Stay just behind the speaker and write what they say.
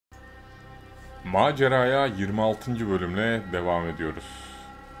Maceraya 26. bölümle devam ediyoruz.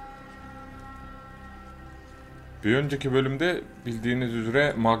 Bir önceki bölümde bildiğiniz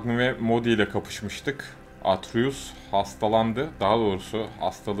üzere Magni ve Modi ile kapışmıştık. Atreus hastalandı. Daha doğrusu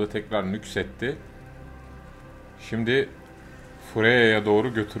hastalığı tekrar nüksetti. Şimdi Freya'ya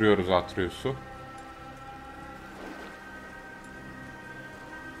doğru götürüyoruz Atreus'u.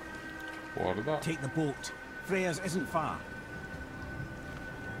 Bu arada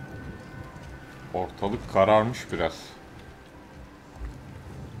ortalık kararmış biraz.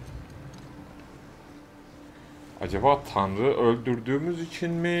 Acaba Tanrı öldürdüğümüz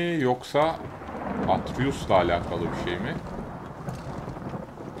için mi yoksa Atreus'la alakalı bir şey mi?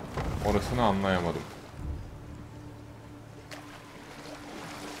 Orasını anlayamadım.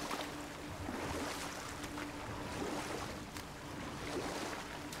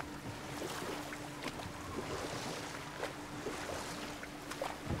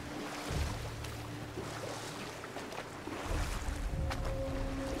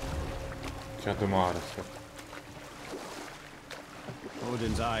 Cadı mağarası.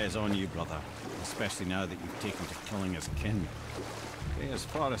 Odin's eye is on you, brother, especially now that you've taken to killing his kin. Freya's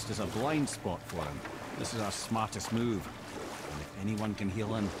forest is a blind spot for him. This is our smartest move. And if anyone can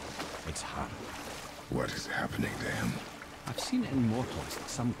heal him, it's her. What is happening to him? I've seen it in mortals that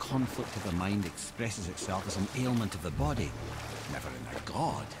some conflict of the mind expresses itself as an ailment of the body. Never in a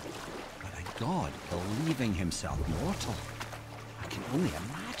god. But a god believing himself mortal. I can only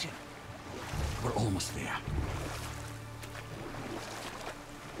imagine. We're almost there.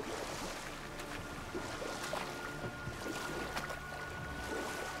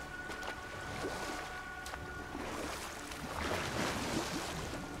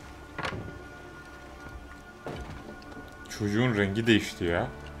 Çocuğun rengi değişti ya.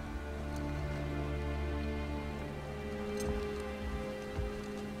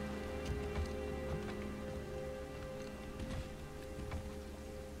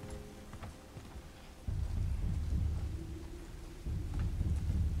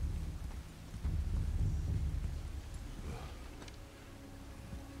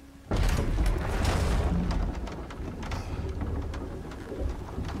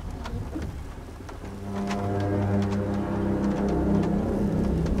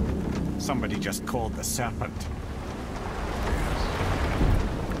 Somebody just called the serpent.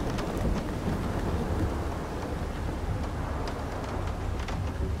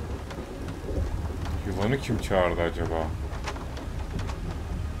 Yılanı kim çağırdı acaba?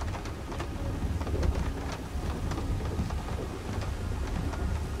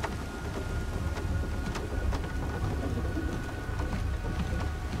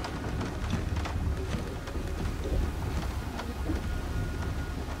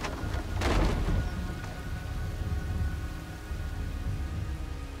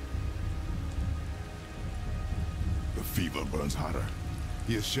 Fever burns hotter.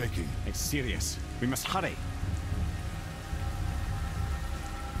 He is shaking. It's serious. We must hurry.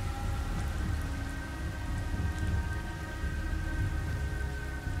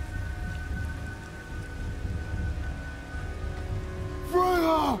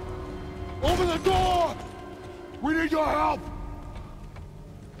 Freya! Open the door! We need your help!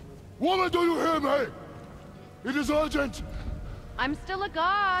 Woman, do you hear me? It is urgent! I'm still a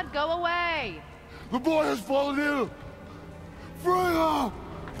god. Go away. The boy has fallen ill! Freya!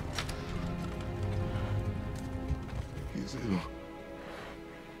 He's ill.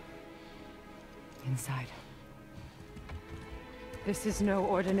 Inside. This is no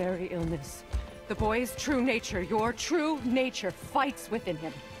ordinary illness. The boy's true nature, your true nature, fights within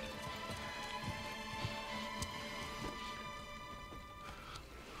him.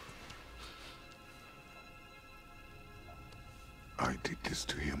 I did this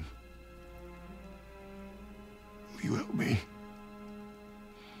to him. Will you help me?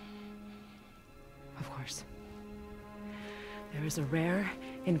 Of course. There is a rare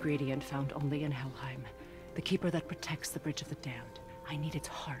ingredient found only in Helheim. The keeper that protects the Bridge of the Damned. I need its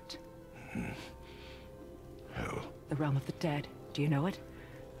heart. Hell. The realm of the dead. Do you know it?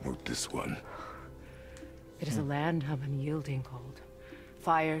 Not this one. It is a land of unyielding cold.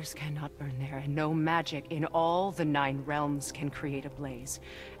 Fires cannot burn there, and no magic in all the 9 realms can create a blaze.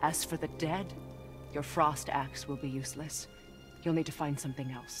 As for the dead, your frost axe will be useless. You'll need to find something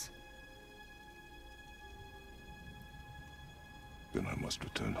else. Then I must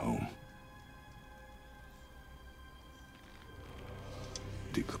return home.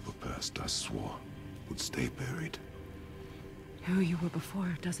 Dig up a past I swore would stay buried. Who you were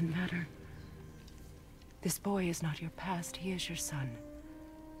before doesn't matter. This boy is not your past, he is your son.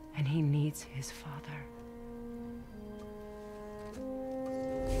 And he needs his father.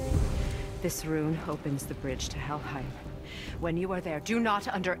 This rune opens the bridge to Helheim. When you are there, do not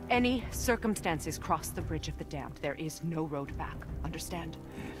under any circumstances cross the bridge of the damned. There is no road back. Understand?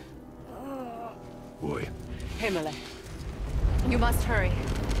 Boy. Himmele. You must hurry.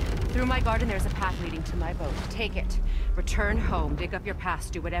 Through my garden there's a path leading to my boat. Take it. Return home, dig up your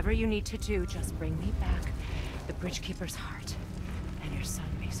past, do whatever you need to do. Just bring me back the Bridgekeeper's heart, and your son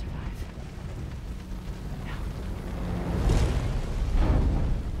may survive. Now.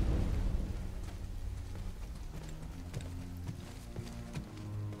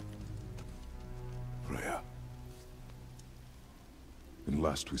 Freya. When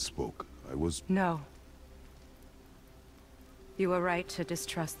last we spoke, I was... No. You were right to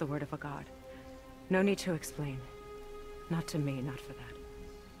distrust the word of a god. No need to explain. Not to me, not for that.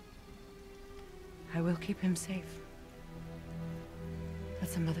 I will keep him safe.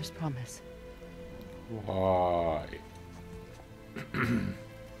 That's a mother's promise. Vay.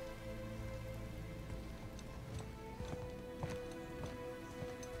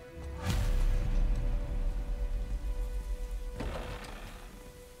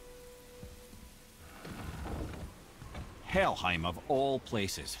 Helheim of all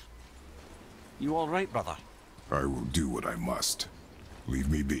places. You all right, brother? I will do what I must. Leave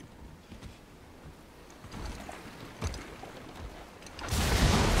me be.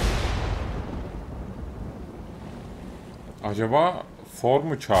 Acaba Thor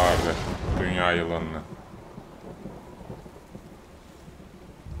mu çağırdı dünya yılanını?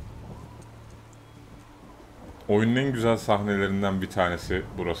 Oyunun en güzel sahnelerinden bir tanesi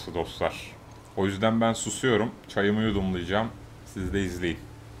burası dostlar. O yüzden ben susuyorum. Çayımı yudumlayacağım. Siz de izleyin.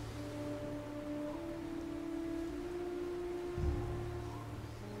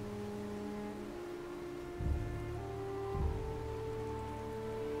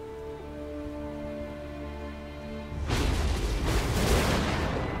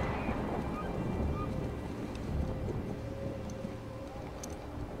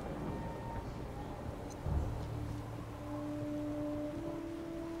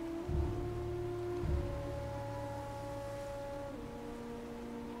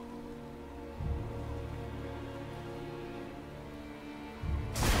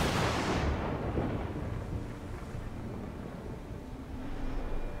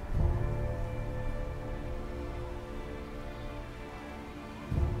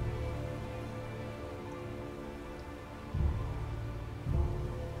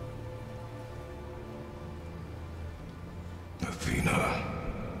 Athena.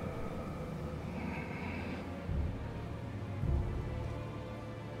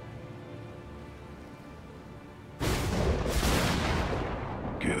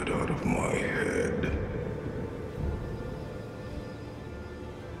 Get out of my head.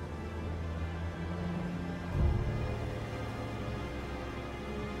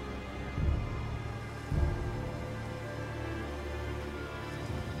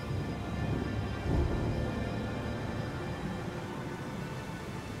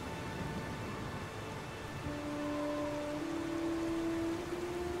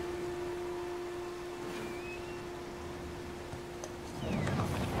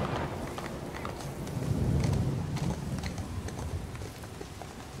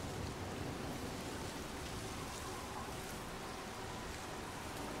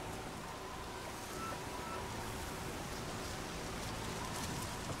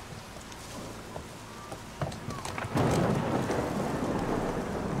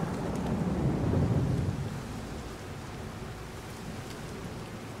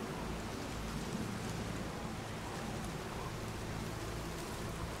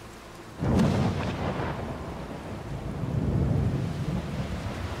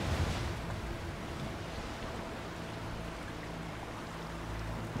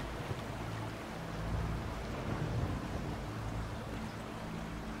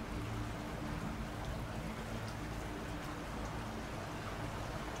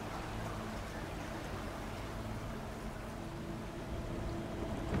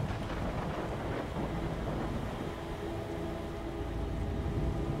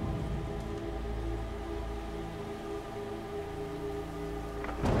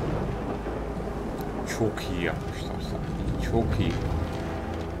 Çok iyi yapmışlar sanki. Çok iyi.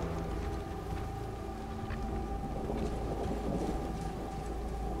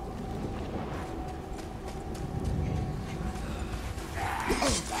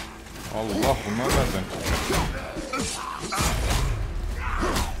 Allah, bunlar nereden çıktı?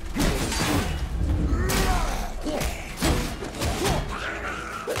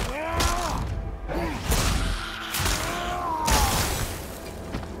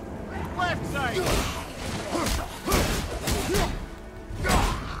 Left side!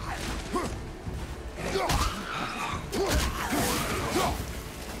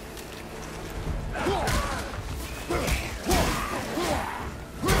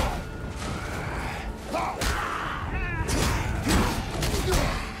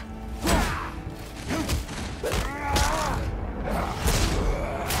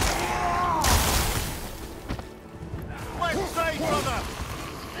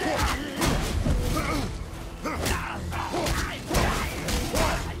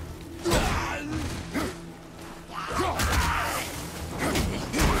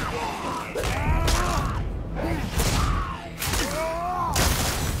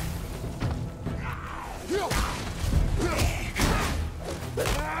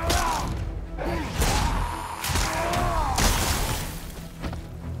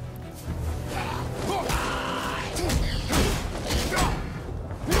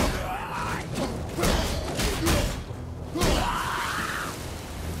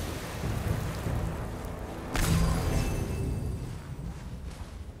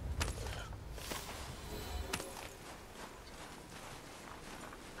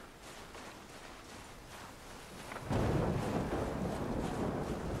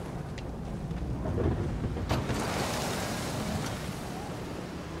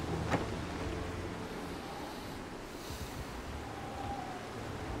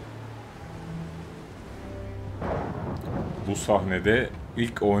 Bu sahnede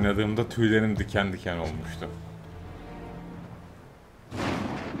ilk oynadığımda tüylerim diken diken olmuştu.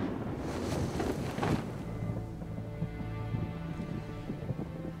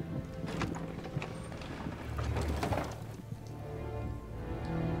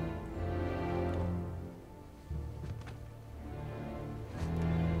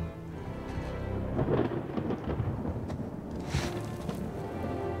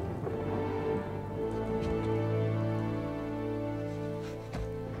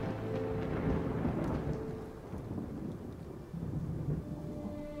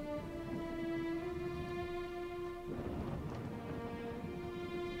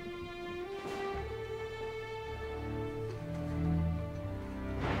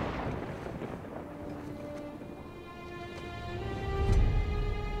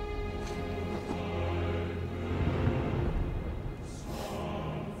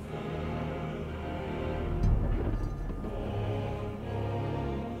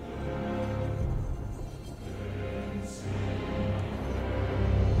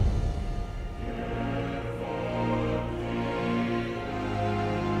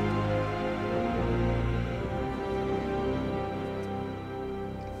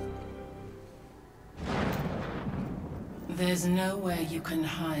 There's nowhere you can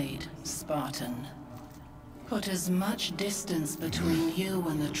hide, Spartan. Put as much distance between you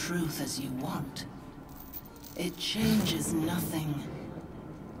and the truth as you want. It changes nothing.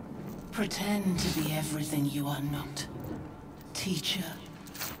 Pretend to be everything you are not. Teacher,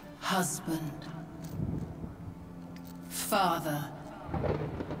 husband, father.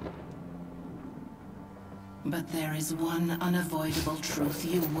 But there is one unavoidable truth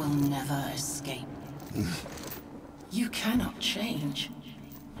you will never escape. You cannot change.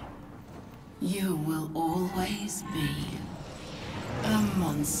 You will always be a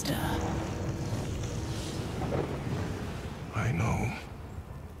monster. I know.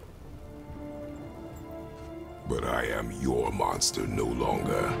 But I am your monster no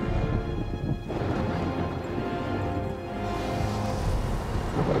longer.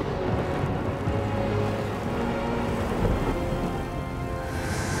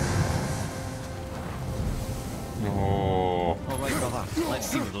 All right, brother. Let's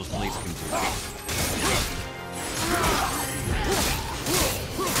see what those blades can do.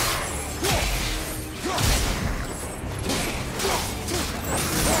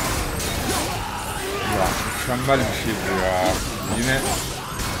 Ya mükemmel bir şey bu ya. Yine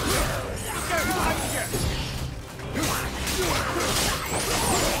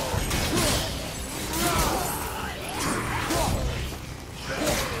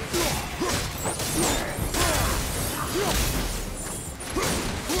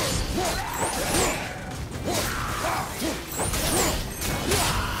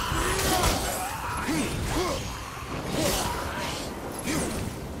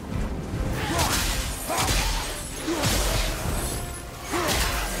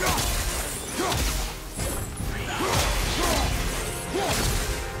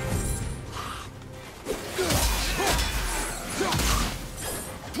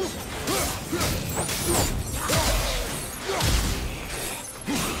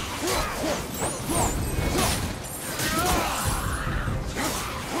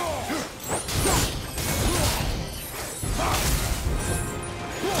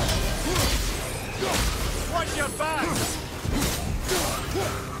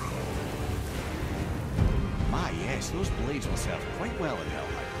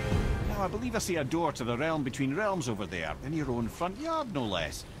I see a door to the realm between realms over there, in your own front yard, no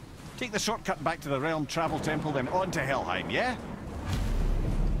less. Take the shortcut back to the realm travel temple, then on to Helheim, yeah?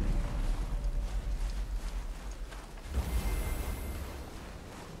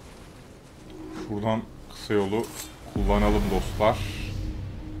 şuradan kısa yolu kullanalım dostlar.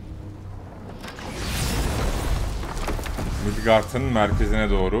 Midgard'ın merkezine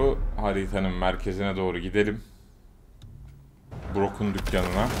doğru, haritanın merkezine doğru gidelim. Brock'un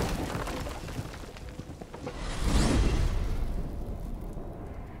dükkanına.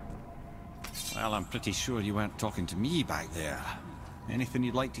 Well, I'm pretty sure you weren't talking to me back there. Anything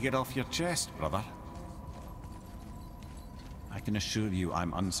you'd like to get off your chest, brother? I can assure you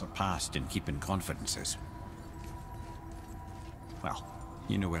I'm unsurpassed in keeping confidences. Well,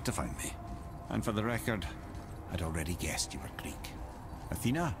 you know where to find me. And for the record, I'd already guessed you were Greek.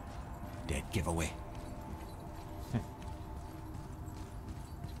 Athena? Dead giveaway.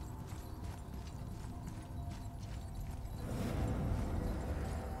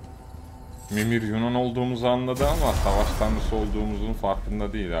 Mimir Yunan olduğumuzu anladı ama savaş tanrısı olduğumuzun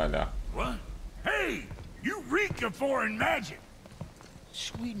farkında değil hala. What? Hey! You reek of foreign magic!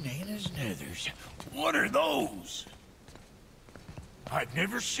 Sweet Nana's nethers. What are those? I've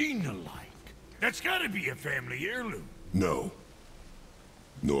never seen the like. That's gotta be a family heirloom. No.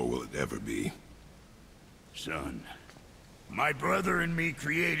 Nor will it ever be. Son, my brother and me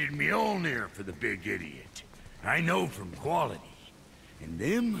created Mjolnir for the big idiot. I know from quality. And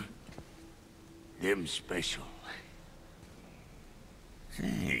them special.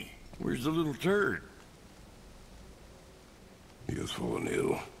 Hey, where's the little turd? He has fallen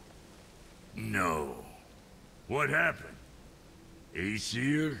ill. No. What happened?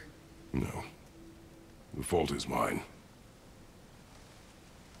 Aesir? No. The fault is mine.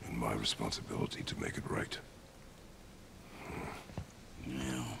 And my responsibility to make it right.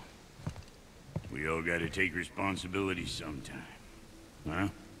 Well, we all gotta take responsibility sometime. Huh?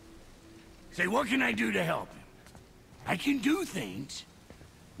 Say, what can I do to help him? I can do things.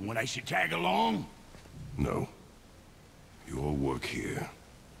 When I should tag along? No. Your work here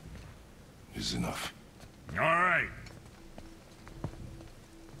is enough. All right.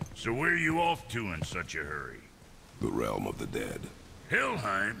 So where are you off to in such a hurry? The realm of the dead.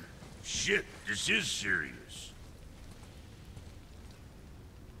 Helheim? Shit, this is serious.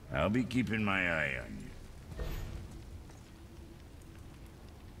 I'll be keeping my eye on you.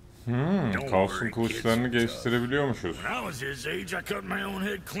 Kaosun kılıçlarını geliştirebiliyormuşuz. When I was his age, I cut my own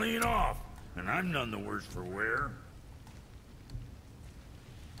head clean off. And I'm none the worse for wear.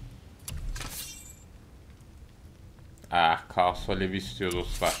 Kaos Alevi istiyor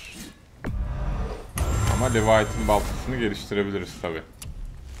dostlar. Ama Leviathan baltasını geliştirebiliriz tabi.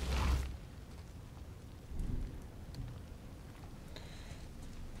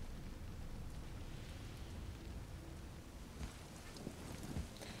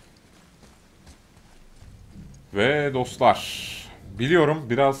 Ve dostlar, biliyorum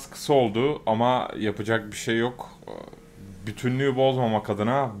biraz kısa oldu ama yapacak bir şey yok. Bütünlüğü bozmamak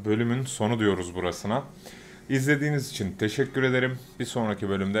adına bölümün sonu diyoruz burasına. İzlediğiniz için teşekkür ederim. Bir sonraki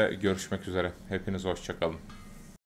bölümde görüşmek üzere. Hepiniz hoşça kalın.